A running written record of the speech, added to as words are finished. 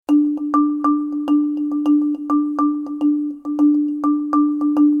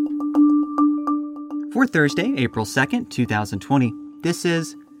For Thursday, April 2nd, 2020, this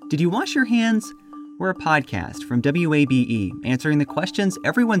is Did You Wash Your Hands? We're a podcast from WABE answering the questions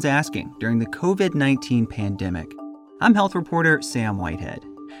everyone's asking during the COVID-19 pandemic. I'm health reporter Sam Whitehead.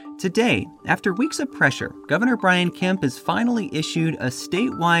 Today, after weeks of pressure, Governor Brian Kemp has finally issued a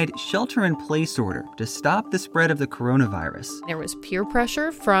statewide shelter-in-place order to stop the spread of the coronavirus. There was peer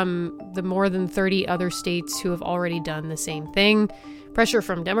pressure from the more than 30 other states who have already done the same thing, pressure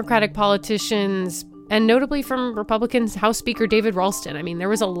from Democratic politicians, and notably from Republican House Speaker David Ralston. I mean, there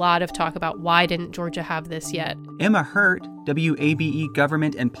was a lot of talk about why didn't Georgia have this yet. Emma Hurt, WABE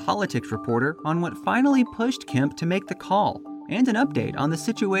government and politics reporter, on what finally pushed Kemp to make the call, and an update on the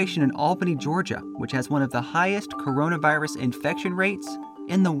situation in Albany, Georgia, which has one of the highest coronavirus infection rates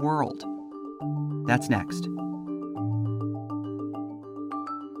in the world. That's next.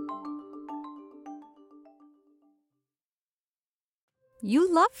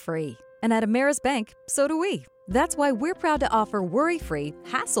 You love free. And at Ameris Bank, so do we. That's why we're proud to offer worry-free,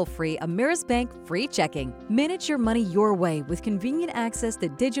 hassle-free Ameris Bank free checking. Manage your money your way with convenient access to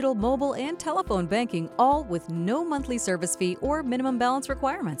digital, mobile, and telephone banking, all with no monthly service fee or minimum balance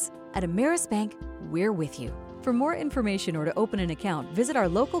requirements. At Ameris Bank, we're with you. For more information or to open an account, visit our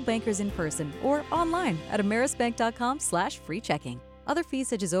local bankers in person or online at amerisbank.com/free checking. Other fees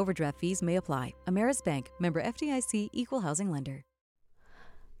such as overdraft fees may apply. Ameris Bank, member FDIC, equal housing lender.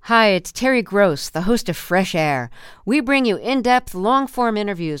 Hi, it's Terry Gross, the host of Fresh Air. We bring you in-depth, long-form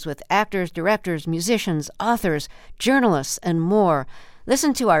interviews with actors, directors, musicians, authors, journalists, and more.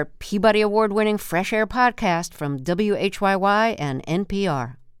 Listen to our Peabody Award-winning Fresh Air podcast from WHYY and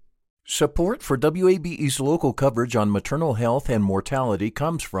NPR. Support for WABE's local coverage on maternal health and mortality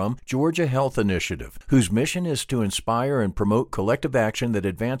comes from Georgia Health Initiative, whose mission is to inspire and promote collective action that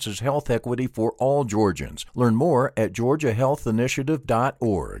advances health equity for all Georgians. Learn more at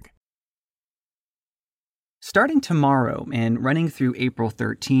georgiahealthinitiative.org. Starting tomorrow and running through April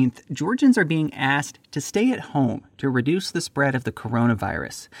 13th, Georgians are being asked to stay at home to reduce the spread of the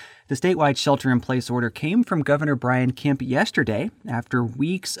coronavirus. The statewide shelter-in-place order came from Governor Brian Kemp yesterday after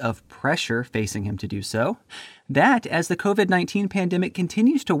weeks of pressure facing him to do so. That as the COVID-19 pandemic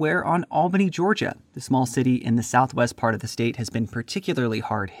continues to wear on Albany, Georgia. The small city in the southwest part of the state has been particularly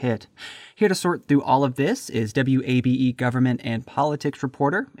hard hit. Here to sort through all of this is WABE government and politics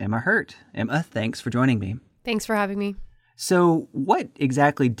reporter Emma Hurt. Emma, thanks for joining me. Thanks for having me. So what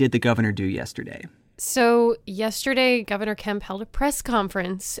exactly did the governor do yesterday? So yesterday, Governor Kemp held a press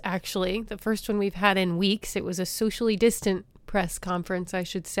conference, actually, the first one we've had in weeks. It was a socially distant press conference, I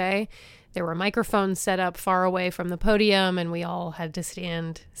should say. There were microphones set up far away from the podium, and we all had to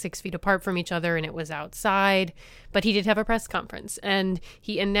stand 6 feet apart from each other, and it was outside. But he did have a press conference, and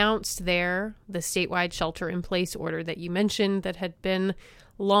he announced there the statewide shelter-in-place order that you mentioned that had been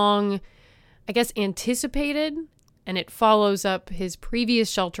long, I guess, anticipated, and it follows up his previous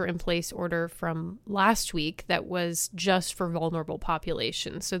shelter-in-place order from last week that was just for vulnerable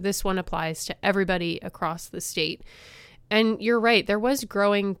populations. So this one applies to everybody across the state. And you're right, there was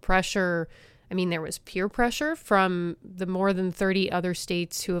growing pressure. I mean, there was peer pressure from the more than 30 other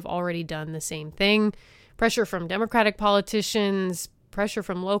states who have already done the same thing. Pressure from Democratic politicians, pressure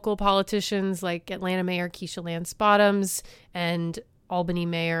from local politicians like Atlanta Mayor Keisha Lance Bottoms and Albany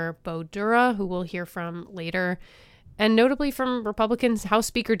Mayor Bo Dura, who we'll hear from later, and notably from Republican House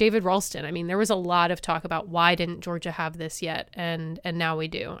Speaker David Ralston. I mean, there was a lot of talk about why didn't Georgia have this yet, and now we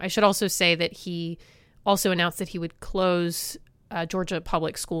do. I should also say that he also announced that he would close Georgia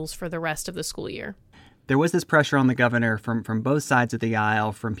public schools for the rest of the school year. There was this pressure on the governor from both sides of the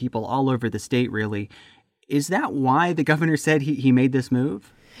aisle, from people all over the state, really. Is that why the governor said he made this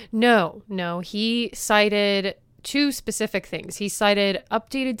move? No. He cited two specific things. He cited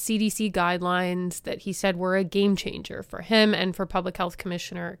updated CDC guidelines that he said were a game changer for him and for Public Health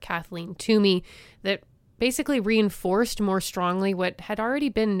Commissioner Kathleen Toomey that basically reinforced more strongly what had already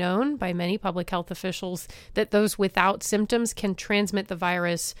been known by many public health officials, that those without symptoms can transmit the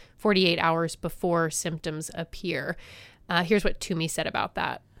virus 48 hours before symptoms appear. Here's what Toomey said about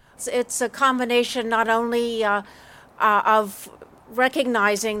that. It's a combination not only of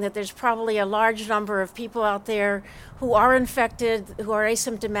recognizing that there's probably a large number of people out there who are infected, who are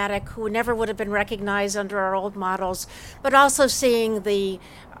asymptomatic, who never would have been recognized under our old models, but also seeing the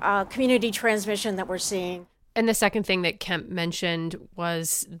community transmission that we're seeing. And the second thing that Kemp mentioned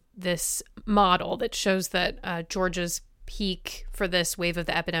was this model that shows that Georgia's peak for this wave of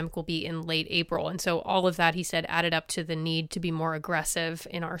the epidemic will be in late April. And so all of that, he said, added up to the need to be more aggressive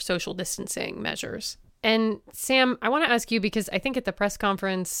in our social distancing measures. And Sam, I want to ask you, because I think at the press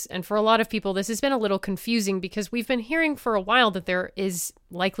conference, and for a lot of people, this has been a little confusing because we've been hearing for a while that there is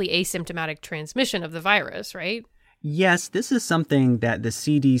likely asymptomatic transmission of the virus, right? Yes, this is something that the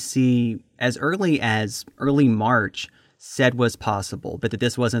CDC, as early March, said was possible, but that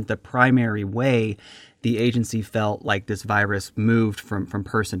this wasn't the primary way the agency felt like this virus moved from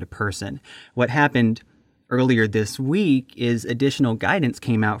person to person. What happened earlier this week is additional guidance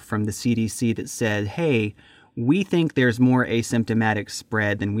came out from the CDC that said, hey, we think there's more asymptomatic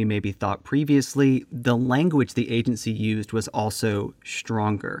spread than we maybe thought previously. The language the agency used was also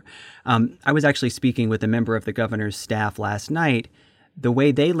stronger. I was actually speaking with a member of the governor's staff last night. The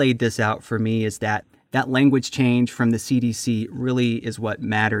way they laid this out for me is that language change from the CDC really is what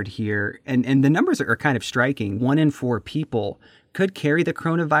mattered here. And the numbers are kind of striking. 1 in 4 people could carry the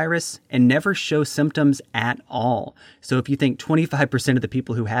coronavirus and never show symptoms at all. So if you think 25% of the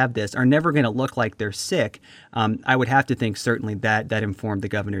people who have this are never going to look like they're sick, I would have to think certainly that informed the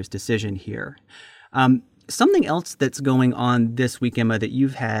governor's decision here. Something else that's going on this week, Emma, that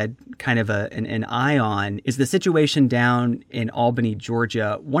you've had kind of an eye on is the situation down in Albany,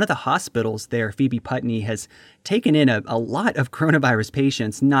 Georgia. One of the hospitals there, Phoebe Putney, has taken in a lot of coronavirus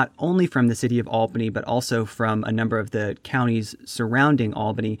patients, not only from the city of Albany, but also from a number of the counties surrounding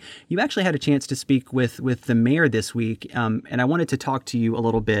Albany. You actually had a chance to speak with the mayor this week, and I wanted to talk to you a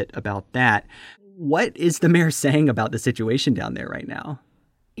little bit about that. What is the mayor saying about the situation down there right now?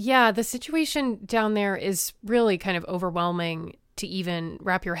 Yeah, the situation down there is really kind of overwhelming to even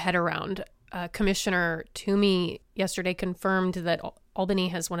wrap your head around. Commissioner Toomey yesterday confirmed that Albany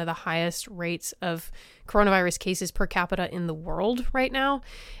has one of the highest rates of coronavirus cases per capita in the world right now,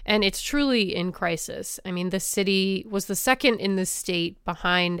 and it's truly in crisis. I mean, the city was the second in the state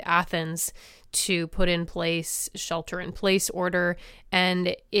behind Athens to put in place shelter-in-place order,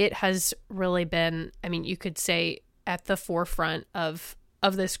 and it has really been, I mean, you could say at the forefront of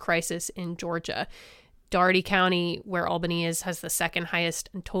this crisis in Georgia. Dougherty County, where Albany is, has the second highest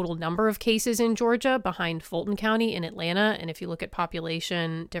total number of cases in Georgia, behind Fulton County in Atlanta. And if you look at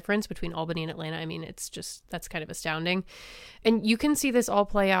population difference between Albany and Atlanta, I mean, that's kind of astounding. And you can see this all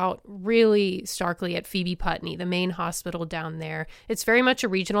play out really starkly at Phoebe Putney, the main hospital down there. It's very much a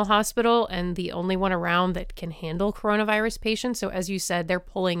regional hospital and the only one around that can handle coronavirus patients. So as you said, they're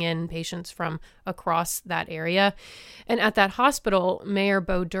pulling in patients from across that area. And at that hospital, Mayor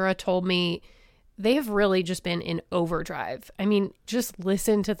Bo Dura told me they have really just been in overdrive. I mean, just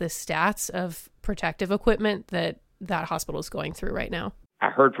listen to the stats of protective equipment that hospital is going through right now. I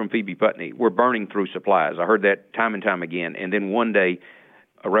heard from Phoebe Putney, we're burning through supplies. I heard that time and time again. And then one day,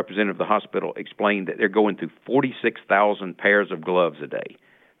 a representative of the hospital explained that they're going through 46,000 pairs of gloves a day,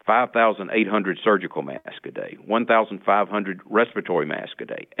 5,800 surgical masks a day, 1,500 respiratory masks a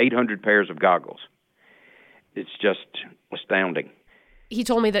day, 800 pairs of goggles. It's just astounding. He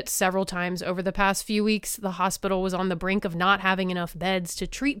told me that several times over the past few weeks, the hospital was on the brink of not having enough beds to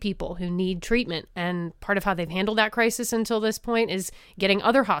treat people who need treatment. And part of how they've handled that crisis until this point is getting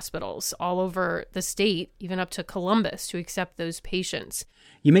other hospitals all over the state, even up to Columbus, to accept those patients.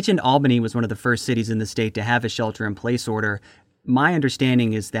 You mentioned Albany was one of the first cities in the state to have a shelter-in-place order. My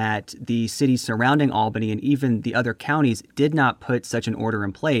understanding is that the cities surrounding Albany and even the other counties did not put such an order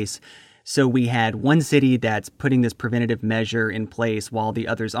in place. So we had one city that's putting this preventative measure in place while the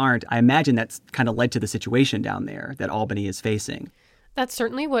others aren't. I imagine that's kind of led to the situation down there that Albany is facing. That's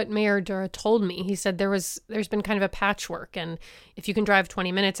certainly what Mayor Dura told me. He said there's been kind of a patchwork. And if you can drive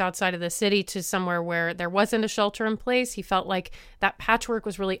 20 minutes outside of the city to somewhere where there wasn't a shelter in place, he felt like that patchwork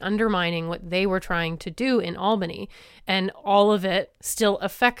was really undermining what they were trying to do in Albany. And all of it still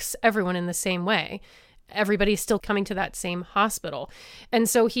affects everyone in the same way. Everybody's still coming to that same hospital. And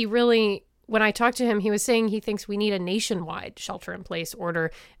so he really, when I talked to him, he was saying he thinks we need a nationwide shelter-in-place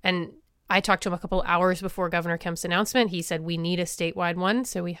order. And I talked to him a couple hours before Governor Kemp's announcement. He said we need a statewide one,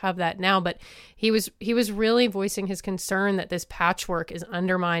 so we have that now. But he was really voicing his concern that this patchwork is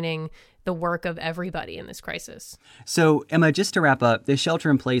undermining the work of everybody in this crisis. So, Emma, just to wrap up, the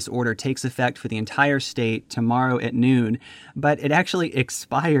shelter-in-place order takes effect for the entire state tomorrow at noon, but it actually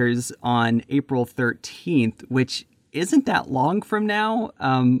expires on April 13th, which isn't that long from now.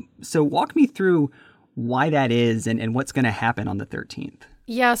 So walk me through why that is and what's going to happen on the 13th.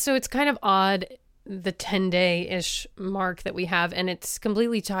 Yeah, so it's kind of odd, the 10-day-ish mark that we have, and it's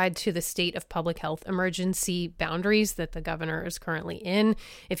completely tied to the state of public health emergency boundaries that the governor is currently in.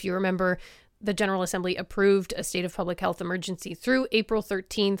 If you remember, the General Assembly approved a state of public health emergency through April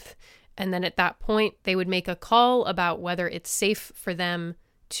 13th, and then at that point, they would make a call about whether it's safe for them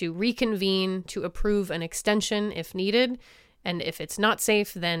to reconvene, to approve an extension if needed. And if it's not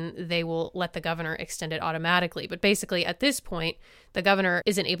safe, then they will let the governor extend it automatically. But basically, at this point, the governor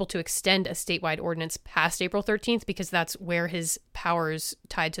isn't able to extend a statewide ordinance past April 13th because that's where his powers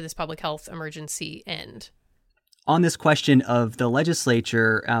tied to this public health emergency end. On this question of the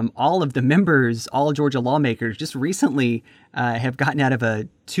legislature, all of the members, all Georgia lawmakers, just recently have gotten out of a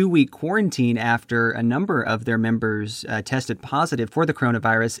 2-week quarantine after a number of their members tested positive for the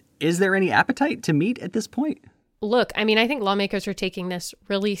coronavirus. Is there any appetite to meet at this point? Look, I mean, I think lawmakers are taking this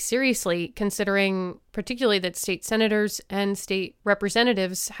really seriously, considering particularly that state senators and state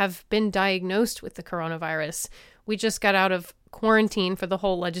representatives have been diagnosed with the coronavirus. We just got out of quarantine for the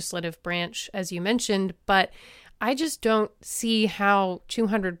whole legislative branch, as you mentioned, but I just don't see how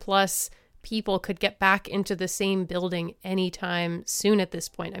 200 plus people could get back into the same building anytime soon at this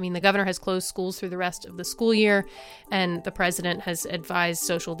point. I mean, the governor has closed schools through the rest of the school year, and the president has advised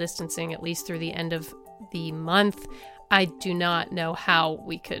social distancing at least through the end of the month. I do not know how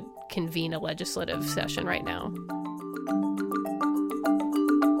we could convene a legislative session right now.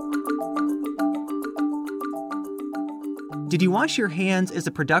 Did You Wash Your Hands is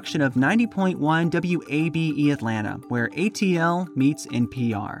a production of 90.1 WABE Atlanta, where ATL meets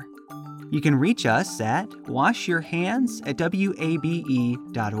NPR. You can reach us at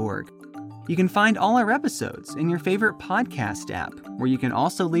washyourhands@wabe.org. You can find all our episodes in your favorite podcast app, where you can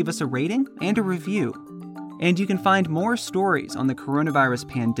also leave us a rating and a review. And you can find more stories on the coronavirus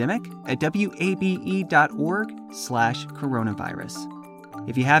pandemic at wabe.org/coronavirus.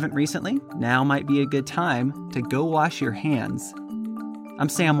 If you haven't recently, now might be a good time to go wash your hands. I'm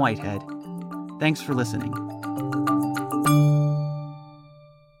Sam Whitehead. Thanks for listening.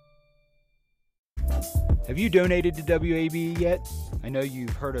 Have you donated to WABE yet? I know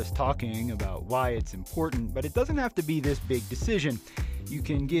you've heard us talking about why it's important, but it doesn't have to be this big decision. You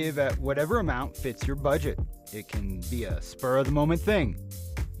can give at whatever amount fits your budget. It can be a spur-of-the-moment thing.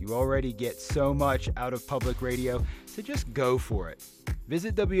 You already get so much out of public radio, so just go for it.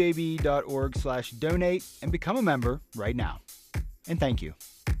 Visit wabe.org/donate and become a member right now. And thank you.